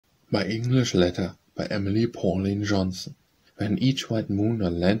My English Letter by Emily Pauline Johnson. When each white moon or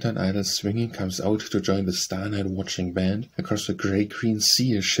lantern idle swinging comes out to join the starlight watching band, across the grey-green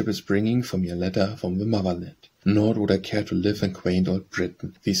sea a ship is bringing for me a letter from the motherland. Nor would I care to live in quaint old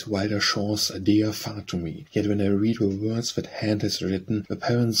Britain. These wilder shores are dear far to me. Yet when I read the words that hand has written, the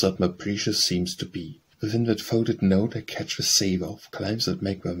parents that my precious seems to be. Within that folded note I catch the savour of climes that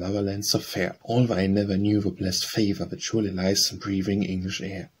make my motherland so fair. Although I never knew the blessed favour that surely lies in breathing English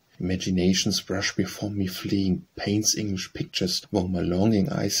air. Imaginations brush before me fleeing, paints English pictures, while my longing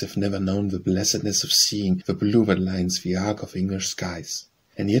eyes have never known the blessedness of seeing the blue that lines the arc of English skies.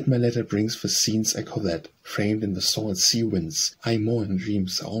 And yet my letter brings the scenes I covet, framed in the salt sea winds. I more in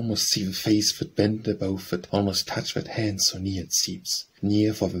dreams, I almost see the face that bent above it, almost touch that hand so near it seems.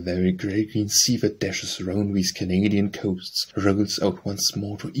 Near for the very grey-green sea that dashes round these Canadian coasts, rolls out once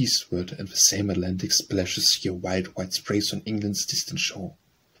more to eastward, and the same Atlantic splashes here wild white sprays on England's distant shore.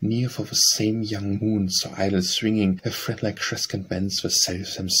 Near for the same young moon, so idle swinging, a thread like crescent bends the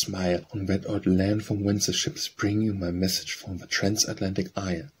selfsame smile, on that old land from whence the ship is bringing my message from the transatlantic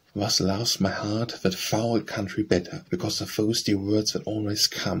isle. Thus loves my heart that foul country better, because of those dear words that always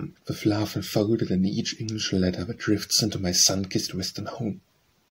come, with love enfolded in each English letter that drifts into my sun-kissed western home.